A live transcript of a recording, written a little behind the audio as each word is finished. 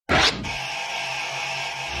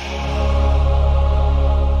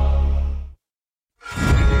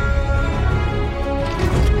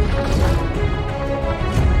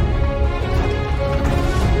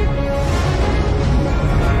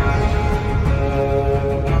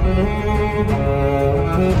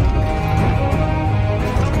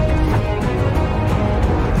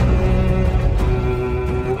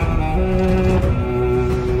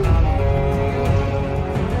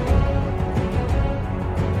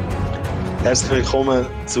Herzlich willkommen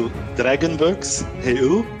zu DrägönBöx. Hey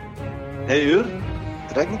U. Hey Ur,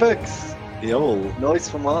 DrägönBöx. Jawohl. Neues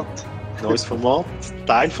Format. Neues Format,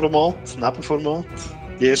 Teilformat, Nebenformat.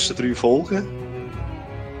 Die ersten 3 Folgen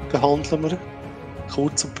behandeln wir.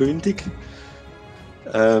 Kurz und bündig.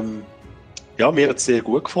 Ja, mir hat es sehr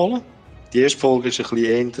gut gefallen. Die erste Folge ist ein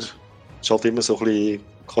bisschen eher, ist halt immer so ein bisschen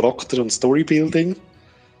Charakter- und Storybuilding.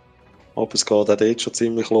 Aber es geht auch dort schon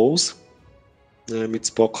ziemlich los.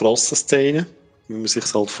 Mit ein paar krassen Szenen, wie man sich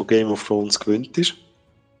halt von Game of Thrones gewöhnt ist.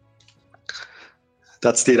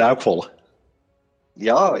 Hat es dir auch gefallen?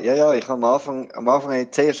 Ja, ich habe am Anfang habe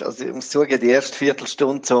ich zuerst, also ich muss zugeben, die erste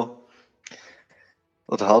Viertelstunde so,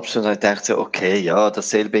 oder Halbstunde, habe ich gedacht so, okay, ja,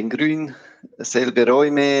 dasselbe in Grün, dasselbe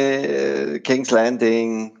Räume, King's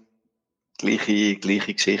Landing, gleiche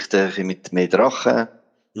Geschichte, ein bisschen mit mehr Drachen.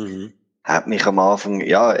 Mhm. Hat mich am Anfang,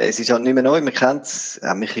 ja, es ist halt nicht mehr neu, man kennt es,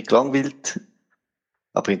 hat mich ein bisschen gelangweilt.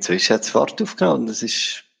 Aber inzwischen hat es Fahrt aufgenommen. Es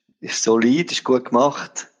ist solid, ist gut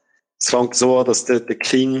gemacht. Es fängt so an, dass der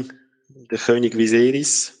King, der König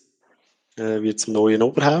Viserys, wird zum neuen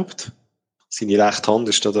Oberhaupt. Seine rechte Hand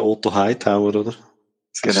ist da der Otto Hightower, oder?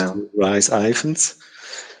 Das Genau. ist Rhys Ifans.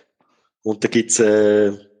 Und da gibt's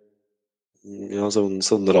ja, so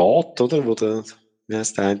einen Rat, oder? Wo der, wie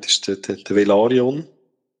heisst der eine? Ist der Velaryon,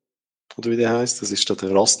 oder wie der heisst? Das ist da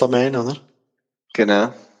der Rastaman, oder?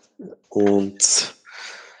 Genau. Und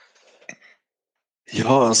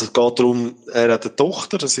ja, also es geht darum, er hat eine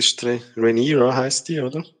Tochter, das ist die Rhaenyra, heisst die,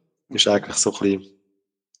 oder? Ist eigentlich so ein bisschen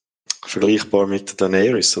vergleichbar mit der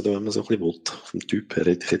Daenerys, oder, wenn man so ein bisschen will. Vom Typ her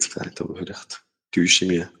hätte ich jetzt gesagt, aber vielleicht täusche ich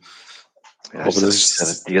mich. Ja, Aber ist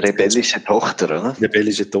das ist die rebellische Tochter, oder? die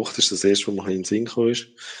rebellische Tochter, ist das erste, was mir in den Sinn gekommen ist.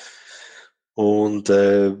 Und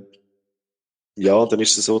ja, dann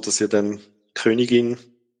ist es so, dass ja dann die Königin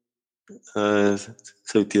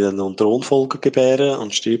sollte dann noch einen Thronfolger gebären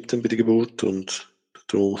und stirbt dann bei der Geburt und der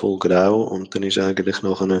Thronfolger auch. Und dann ist eigentlich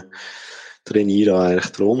noch eine Rhaenyra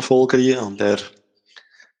eigentlich Thronfolgerin und er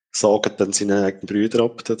sagt dann seinen eigenen Brüder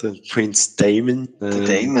ab, der Prinz Daemon. Der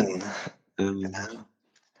Damon.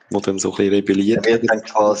 Wo dann so ein bisschen rebelliert. Der wird dann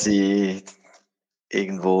quasi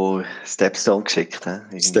irgendwo Stepstone geschickt.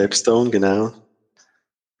 Stepstone, genau.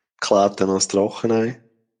 Klaut dann als Drachen ein.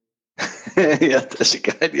 Ja, das ist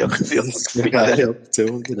eine geile Aktion. Das ist eine geile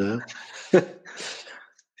Aktion, genau.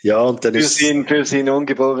 Ja, und dann ist für seinen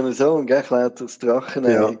ungeborenen Sohn, gell, klaut das Drachen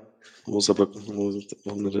ein. Ja, wo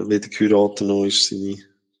er weder geheiratet noch ist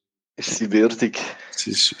Ist sie würdig?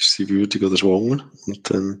 ist sie würdig oder schwanger. Und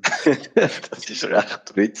dann, Das ist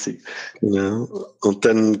recht witzig. genau. Und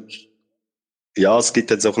dann, ja, es gibt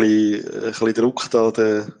dann so ein bisschen Druck da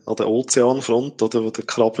an der Ozeanfront, oder, wo der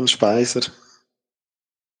Krabbenspeiser,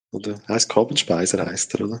 oder, heisst Krabbenspeiser,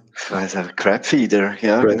 heisst er, oder? Ich weiss einfach, Crabfeeder,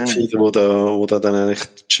 ja, Crabfeeder, wo da dann eigentlich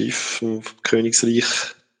das Schiff vom Königreich,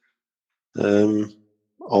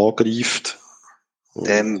 angreift.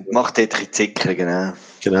 Der macht dort ein bisschen Zicken, genau.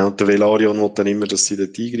 Genau, und der Velaryon will dann immer, dass sie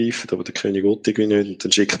dort eingreifen, aber der König will irgendwie nicht. Und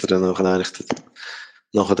dann schickt er dann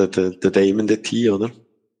nachher den Daemon dort hin, oder?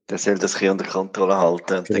 Der soll das ein bisschen unter Kontrolle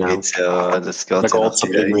halten. Und Genau. dann geht's ja, das geht Dann ja geht's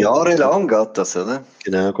aber irgendwie- jahrelang, geht das, oder?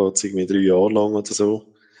 Genau, geht es irgendwie 3 Jahre lang oder so.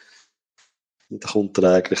 Und dann kommt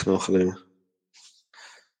er eigentlich nachher,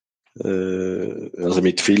 also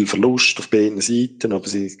mit viel Verlust auf beiden Seiten, aber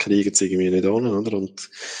sie kriegen es irgendwie nicht an, oder? Und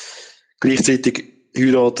gleichzeitig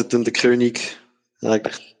heiratet dann der König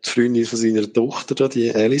eigentlich die Freundin von seiner Tochter, da,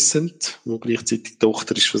 die Alicent, die gleichzeitig die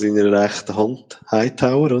Tochter ist von seiner rechten Hand,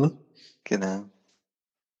 Hightower, oder? Genau.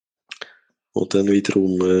 Und dann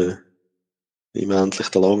wiederum ihm endlich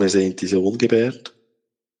der lang ersehnte Sohn gebärt.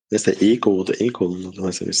 Das ist der Ego oder Egon, oder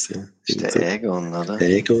weiss ich, was Das ist der Egon, oder?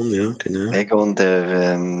 Egon, ja, genau. Egon,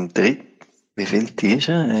 der Dritt. Wie viel die ist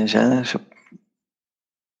er? Er ist auch schon.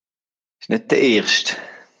 Ist nicht der Erste.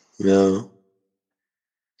 Ja.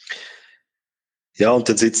 Ja, und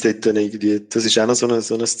dann sitzt dort dann irgendwie, das ist auch noch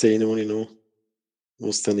so eine Szene, wo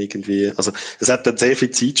es dann irgendwie, also, es hat dann sehr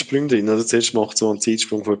viele Zeitsprünge drin, oder? Zuerst macht so einen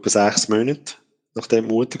Zeitsprung von etwa 6 Monaten, nachdem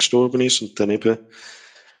die Mutter gestorben ist, und dann eben,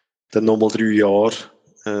 dann nochmal 3 Jahre,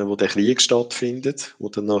 wo der Krieg stattfindet, wo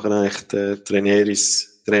dann nachher eigentlich der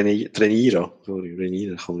Rhaenyra,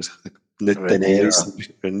 kann man sagen, nicht Daenerys,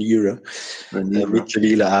 Rhaenyra,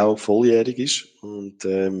 mittlerweile auch volljährig ist. Und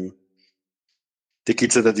da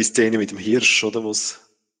gibt es ja dann die Szene mit dem Hirsch, oder, wo sie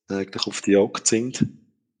eigentlich auf die Jagd sind.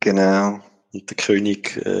 Genau. Und der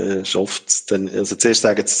König schafft es dann, also zuerst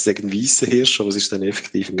sagen sie, es ist ein weißer Hirsch, aber es ist dann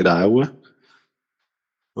effektiv ein grauer.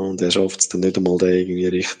 Und er schafft es dann nicht einmal, den irgendwie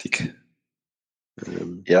richtig.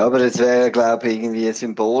 Ja, aber es wäre, glaube ich, irgendwie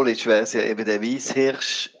symbolisch, wäre es ja eben der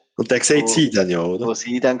Weisshirsch. Und der sieht sie dann ja, oder? Wo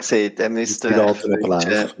sie dann sieht, der müsste laufen,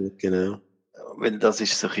 genau. weil das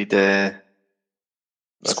ist so ein bisschen der...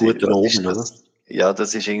 Das gute Omen, oder? Ja,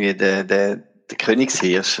 das ist irgendwie der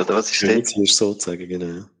Königshirsch, oder was ist das? Königshirsch sozusagen,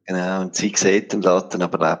 genau. Genau, und sie sieht und lässt dann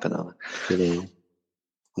aber leben. Oder? Genau.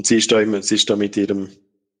 Und sie ist da mit ihrem,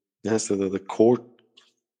 wie heißt der Cole,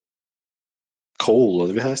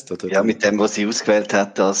 oder wie heißt der? Ja, mit dem, was sie ausgewählt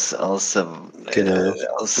hat Genau.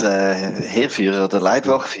 als Heerführer oder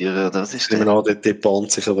Leibwachführer, oder was Ich ist nehme der? an, dort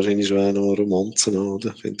bahnt sich ja wahrscheinlich schon auch noch Romanzen an,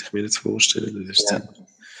 oder? Könnte ich mir jetzt vorstellen. Das ist Ja.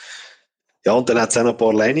 ja, und dann hat es auch noch ein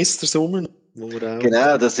paar Lannisters rum, wo wir auch...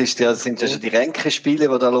 Genau, das sind ja schon die Ränkespiele,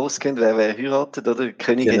 die da losgehen, wer heiratet, oder? Der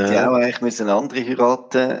König hätte ja Genau, auch eigentlich müssen andere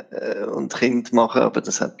heiraten und Kind machen, aber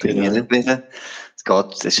das hat er irgendwie genau, nicht wollen.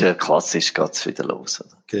 Das ist ja klassisch, geht es wieder los.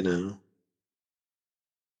 Oder? genau.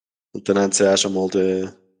 Und dann haben sie auch schon mal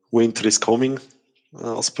den Winter is Coming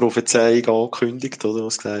als Prophezeiung angekündigt, oder?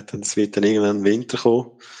 Was gesagt haben, es wird dann irgendwann Winter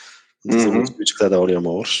kommen. Und dann sind wir auf Deutsch gesagt, alle am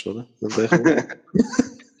Arsch, oder? Wenn der kommt.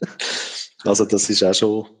 Also das ist auch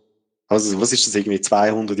schon... Also was ist das, irgendwie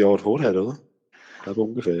 200 Jahre vorher, oder? Ich glaube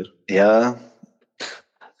ungefähr. Ja,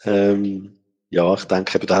 Ja, ich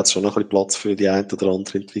denke, da hat es schon noch ein bisschen Platz für die eine oder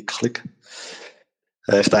andere Entwicklung.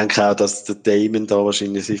 Ich denke auch, dass der Damon da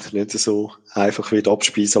wahrscheinlich sicher nicht so einfach wird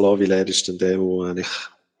abspeisen lassen, weil er ist dann der eigentlich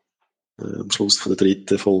am Schluss von der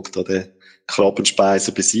dritten Folge da den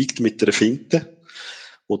Krabbenspeiser besiegt mit einer Finte,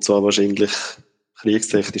 wo zwar wahrscheinlich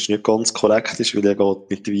kriegstechnisch nicht ganz korrekt ist, weil er geht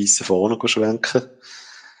mit der weißen Fahne schwenken.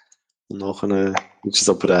 Und nachher ist es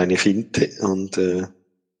aber eine Finte und wie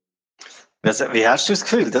hast du das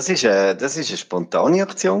Gefühl? Das ist eine spontane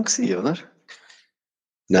Aktion gewesen, oder?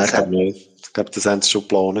 nein, ich glaube nicht. Ich glaube, das haben sie schon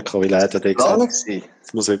geplant, weil er hat ja gesagt, Gewesen.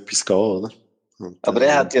 es muss etwas gehen, oder? Und, Aber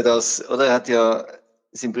er hat ja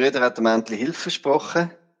sein Bruder hat dem Männchen Hilfe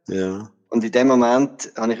versprochen. ja. Und in dem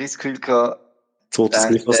Moment habe ich das Gefühl gehabt, So, das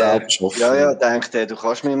gleich noch selber schaffen. denkt er, du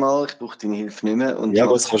kannst mir mal, ich brauche deine Hilfe nicht mehr und Ja,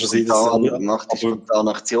 gut, es kann schon sein, dass macht die aber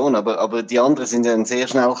spontane Aktion. Aber die anderen sind dann sehr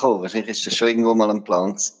schnell gekommen. Wahrscheinlich ist das schon irgendwo mal ein Plan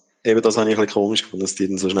gewesen. eben das habe ich ein bisschen komisch gefunden, dass die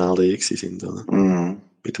dann so schnell da gewesen sind, oder? Mhm.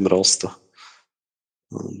 Mit dem Rasta.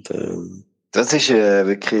 Und, Das ist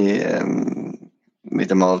wirklich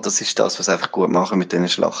wieder mal, das ist das, was sie einfach gut machen mit diesen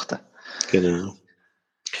Schlachten. genau.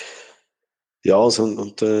 Ja, also,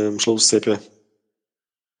 und am Schluss eben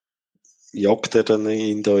jagt er dann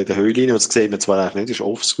ihn da in der Höhle rein. Und das sehen wir zwar eigentlich nicht, ist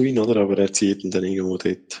offscreen, oder? Aber er zieht ihn dann irgendwo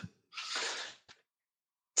dort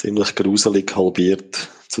ziemlich gruselig halbiert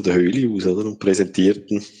zu der Höhle aus, oder? Und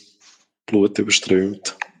präsentiert ihn, Blut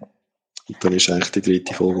überströmt. Und dann ist eigentlich die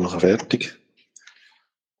dritte Folge nachher fertig.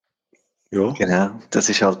 Ja. Genau, das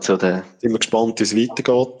ist halt so der... Sind wir gespannt, wie es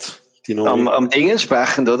weitergeht. Die neue... Am Ding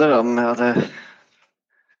entsprechend, oder?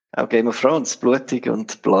 Auch Game of Thrones, blutig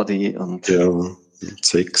und bloody und Ja, und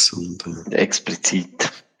Sex und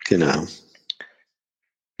explizit. genau.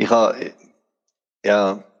 Ich habe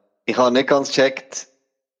ich habe nicht ganz gecheckt,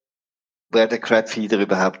 wer der Crabfeeder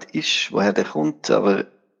überhaupt ist, woher der kommt, aber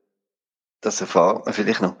das erfahrt man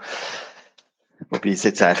vielleicht noch. Wobei es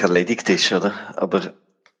jetzt eigentlich erledigt ist, oder? Aber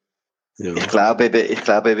Ja. ich glaube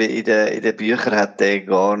eben in den Büchern hat der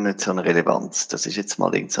gar nicht so eine Relevanz. Das ist jetzt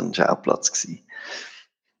mal irgend so ein Schauplatz gewesen.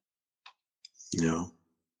 Ja.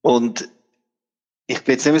 Und ich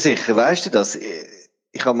bin jetzt nicht mehr sicher, weißt du das?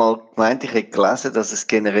 Ich habe mal gemeint, ich hätte gelesen, dass es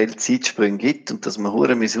generell Zeitsprünge gibt und dass man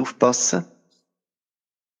hure aufpassen muss.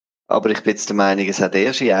 Aber ich bin jetzt der Meinung, es hat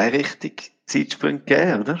erst in eine Richtung Zeitsprünge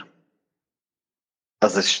gegeben, oder?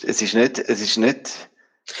 Also es ist nicht auf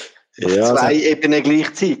Ja, zwei Ebenen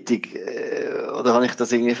gleichzeitig. Oder habe ich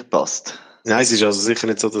das irgendwie verpasst? nein, es ist also sicher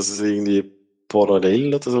nicht so, dass es irgendwie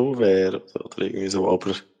parallel oder so wäre oder irgendwie so,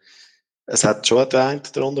 aber es hat schon den einen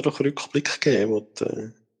oder anderen Rückblick gegeben. Und,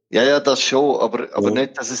 Ja, das schon, aber ja.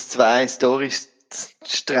 nicht, dass es zwei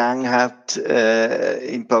Storystränge hat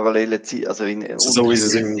in parallelen Zeiten, also in Also so wie sie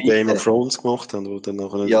es unterschiedlichen in Game of Zeiten. Thrones gemacht haben, wo dann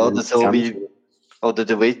nachher Ja, oder so wie kämpfen. oder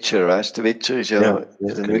The Witcher, weißt du, The Witcher ist Ja, ja ja,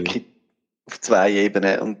 dann genau. wirklich auf zwei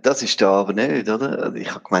Ebenen und das ist da aber nicht, oder? Also ich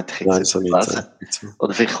habe gemeint, ich hätte es Nein, jetzt so nicht. gelesen.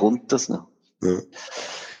 Oder vielleicht kommt das noch. Ja.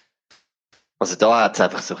 Also da hat es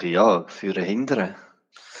einfach so ein bisschen, ja, für hindern.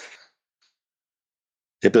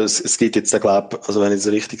 Eben, es gibt jetzt, glaube ich, also wenn ich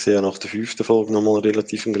es richtig sehe, nach der 5. Folge nochmal einen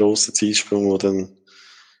relativ grossen Zeitsprung, wo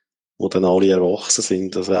dann alle erwachsen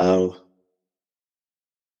sind, also auch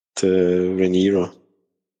der Rhaenyra.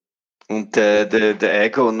 Und der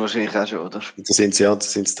Egon wahrscheinlich auch schon, oder? Und da sind sie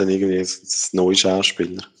dann irgendwie das neue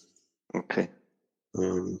Schauspieler. Okay.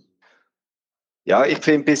 Ähm, Ja, ich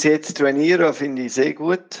finde bis jetzt Rhaenyra finde ich sehr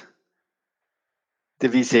gut.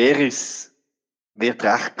 Der Viserys wird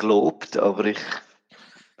recht gelobt, aber ich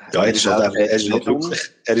Ja, er ist halt, einfach, nicht um.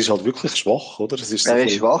 er ist halt wirklich schwach, oder? Es ist so Er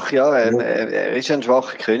ist schwach, ja. ja. Er ist ein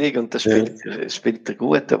schwacher König und das spielt er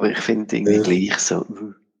gut, aber ich finde irgendwie gleich so.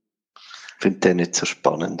 Ich finde den nicht so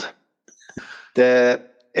spannend. Eben,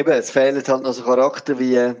 es fehlen halt noch so Charakter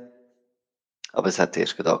wie, aber es hat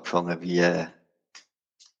erst gerade angefangen, wie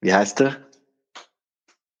heißt er?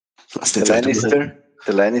 Der Lannister.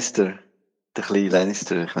 Der Lannister. Der kleine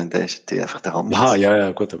Lannister. Ich meine, der ist natürlich einfach der Hammer. Ah,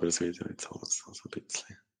 ja, gut, aber das wird ja jetzt alles also ein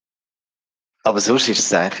bisschen. Aber sonst ist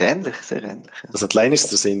es eigentlich ähnlich, sehr ähnlich. Ja. Also die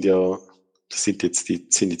Lannister sind ja, sind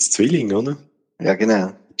jetzt Zwillinge, oder? Ja,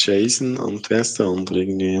 genau. Jason und wer ist der andere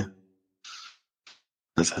irgendwie?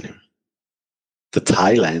 Weiß auch nicht mehr. Der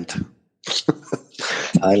Thailand.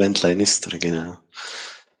 Thailand Lannister, genau.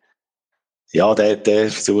 Ja,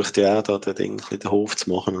 der versucht ja auch, da den Hof zu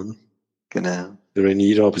machen. Oder? Genau. Der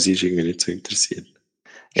Rhaenyra, aber sie ist irgendwie nicht so interessiert.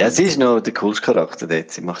 Ja, sie ist noch der coolste Charakter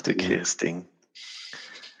dort. Sie macht wirklich ihr Ding.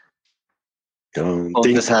 Ja, und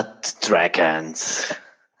es hat Dragons.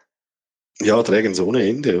 Ja, Dragons ohne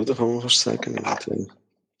Ende, oder? Kann man fast sagen.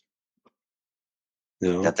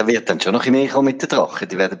 Ja, da wird dann schon noch ein bisschen mehr kommen mit den Drachen.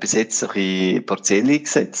 Die werden bis jetzt so ein bisschen partiell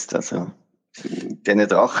eingesetzt. Also, diesen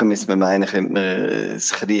Drachen müssen wir meinen, könnte man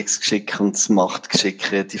das Kriegsgeschick und das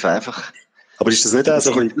Machtgeschick relativ einfach. Aber ist das nicht auch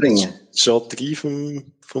so ein bisschen die Strategie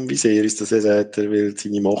vom Viserys, dass er sagt, er will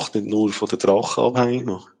seine Macht nicht nur von den Drachen abhängig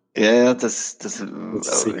machen? Ja, ich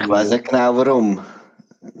weiß nicht genau warum.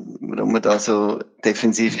 Warum man da so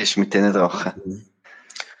defensiv ist mit diesen Drachen.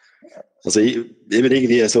 Also eben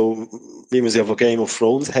irgendwie so, wie man es ja von Game of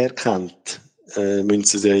Thrones her kennt,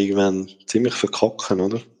 müssen sie ja irgendwann ziemlich verkacken,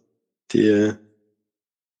 oder?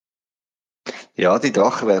 Ja, die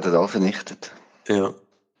Drachen werden alle vernichtet. Ja.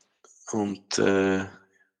 Und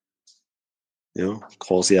ja,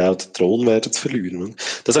 quasi auch den Thron werden zu verlieren.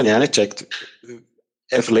 Das habe ich auch nicht gecheckt.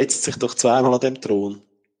 Er verletzt sich doch zweimal an dem Thron.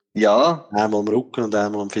 Ja. Einmal am Rücken und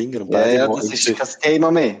einmal am Finger. Und Ja, das ist kein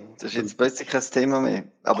Thema mehr. Das ist jetzt plötzlich kein Thema mehr.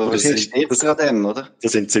 Aber wahrscheinlich stirbt er an dem, oder?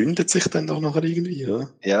 Das entzündet sich dann doch nachher irgendwie, oder?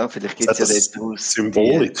 Ja, vielleicht gibt es ja dort aus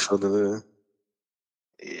Symbolik, oder?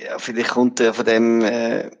 Ja, vielleicht kommt er von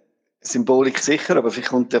dem Symbolik sicher, aber vielleicht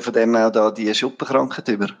kommt er von dem auch da die Schuppenkrankheit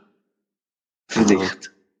über.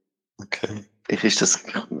 Vielleicht. Okay. Vielleicht ist das.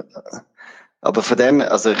 Aber von dem,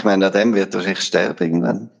 also ich meine, an dem wird er wahrscheinlich sterben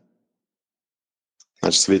irgendwann.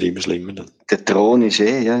 Es wird immer schlimmer dann. Der Thron ist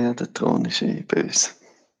der Thron ist böse.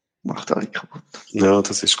 Macht alle kaputt. Ja,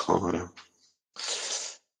 das ist klar, ja.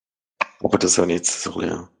 Aber das habe ich jetzt so ein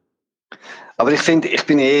bisschen, ja. Aber ich finde, ich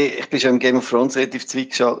bin schon im Game of Thrones relativ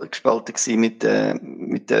zweigespalten gewesen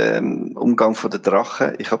mit dem Umgang von den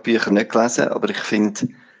Drachen. Ich habe Bücher nicht gelesen, aber ich finde,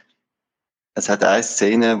 es hat eine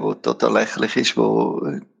Szene, die total lächerlich ist, wo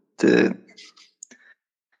der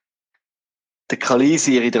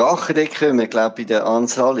Khaleesi ihre Drachen dort kommen, glaube ich, bei der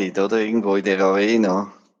Unser, oder? Irgendwo in der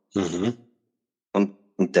Arena. Mhm.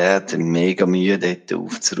 Und der hat mega Mühe, dort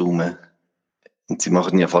aufzuräumen. Und sie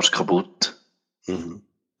machen ihn ja fast kaputt. Mhm.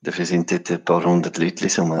 Dafür sind dort ein paar hundert Leute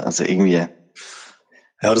rum. Also irgendwie.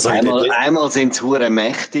 Ja, das einmal sind sie hure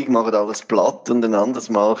mächtig, machen alles platt und ein anderes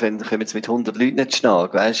Mal kommen sie mit 100 Leuten nicht schnell.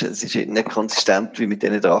 Weißt, es ist nicht konsistent, wie mit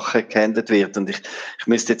diesen Drachen gehandelt wird. Und ich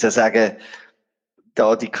müsste jetzt auch sagen,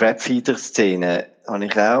 da die Crabfeeder-Szene habe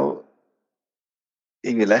ich auch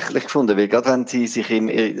irgendwie lächerlich gefunden, weil gerade wenn sie sich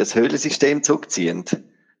in das Höhlensystem zurückziehen,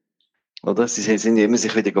 oder? Sie sind immer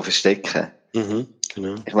sich wieder verstecken. Mhm,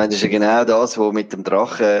 genau. Ich meine, das ist ja genau das, wo mit dem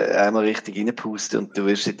Drachen einmal richtig reinpusten und du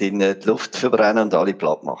wirst in die Luft verbrennen und alle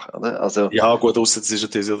platt machen, oder? Also, ja, gut, ausser es ist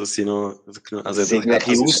natürlich so, dass sie noch, also sie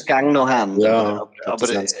irgendwelche Ausgänge noch haben. Ja, aber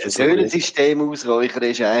das Höhlensystem ausräuchern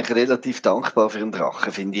ist eigentlich relativ dankbar für einen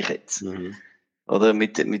Drachen, finde ich jetzt. Mhm. Oder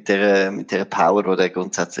mit der Power, die er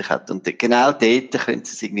grundsätzlich hat. Und genau dort können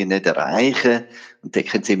sie es irgendwie nicht erreichen. Und dort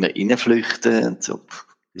können sie immer reinflüchten und so.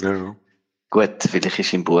 Ja. Gut, vielleicht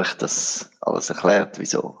ist im Buch das alles erklärt,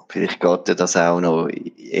 wieso. Vielleicht geht er das auch noch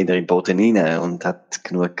eher in den Boden rein und hat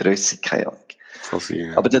genug Grösse, keine Ahnung.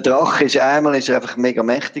 Ja. Aber der Drache ist einmal einfach mega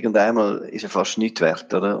mächtig und einmal ist er fast nichts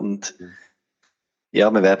wert, oder? Und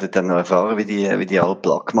ja, wir werden dann noch erfahren, wie die alle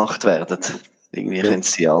platt gemacht werden. Irgendwie können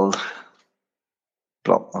sie alle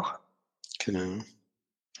platt machen. Genau.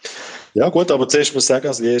 Ja, gut, aber zuerst muss ich sagen,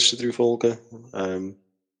 also die ersten 3 Folgen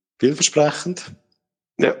vielversprechend.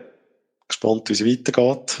 Ja. Gespannt, wie es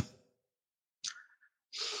weitergeht.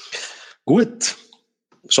 Gut,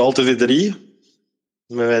 schaltet wieder ein.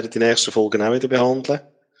 Wir werden die nächsten Folgen auch wieder behandeln.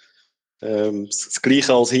 Das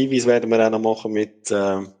Gleiche als Hinweis werden wir auch noch machen mit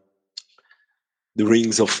The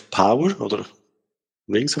Rings of Power, oder?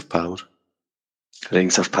 Rings of Power.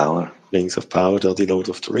 Rings of Power. Rings of Power, da die Lord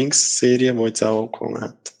of the Rings Serie, die jetzt auch angefangen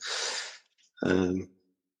hat.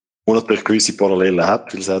 Wo natürlich gewisse Parallelen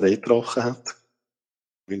hat, weil es auch dort Drachen hat.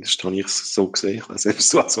 Mindestens habe ich es so gesehen. Ich weiß nicht, ob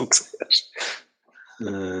du auch so gesehen hast.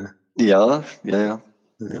 Ja. Ja.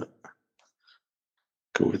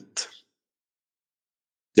 Gut.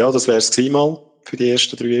 Ja, das wäre es mal für die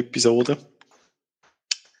ersten 3 Episoden.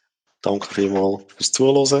 Danke vielmals fürs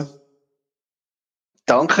Zuhören.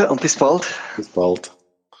 Danke und bis bald. Bis bald.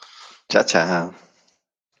 Ciao, ciao.